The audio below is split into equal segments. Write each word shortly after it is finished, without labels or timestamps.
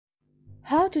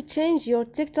How to change your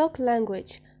TikTok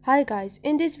language. Hi guys,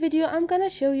 in this video I'm gonna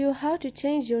show you how to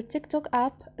change your TikTok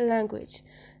app language.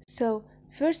 So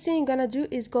first thing you're gonna do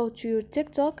is go to your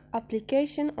TikTok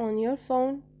application on your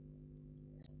phone.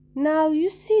 Now you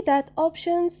see that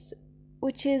options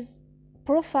which is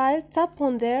profile, tap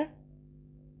on there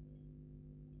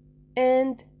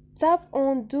and tap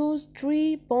on those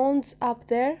three buttons up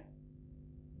there.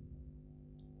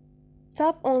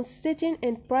 Tap on setting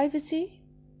and privacy.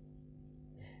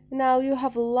 Now you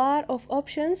have a lot of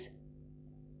options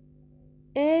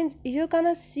and you're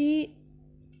gonna see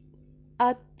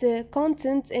at the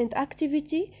content and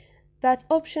activity that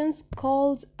options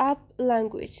called app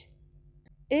language.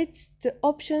 It's the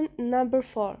option number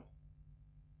 4.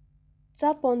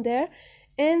 Tap on there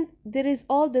and there is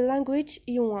all the language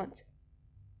you want.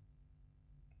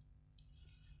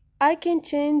 I can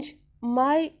change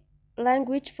my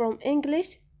language from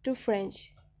English to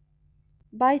French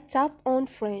by tap on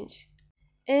French,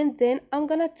 and then I'm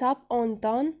gonna tap on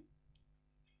done.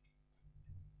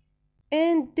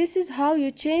 And this is how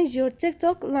you change your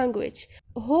TikTok language.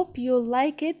 Hope you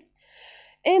like it.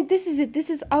 And this is it. This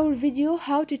is our video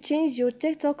how to change your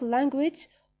TikTok language.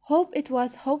 Hope it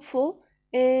was helpful,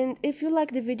 and if you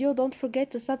like the video, don't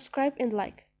forget to subscribe and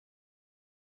like.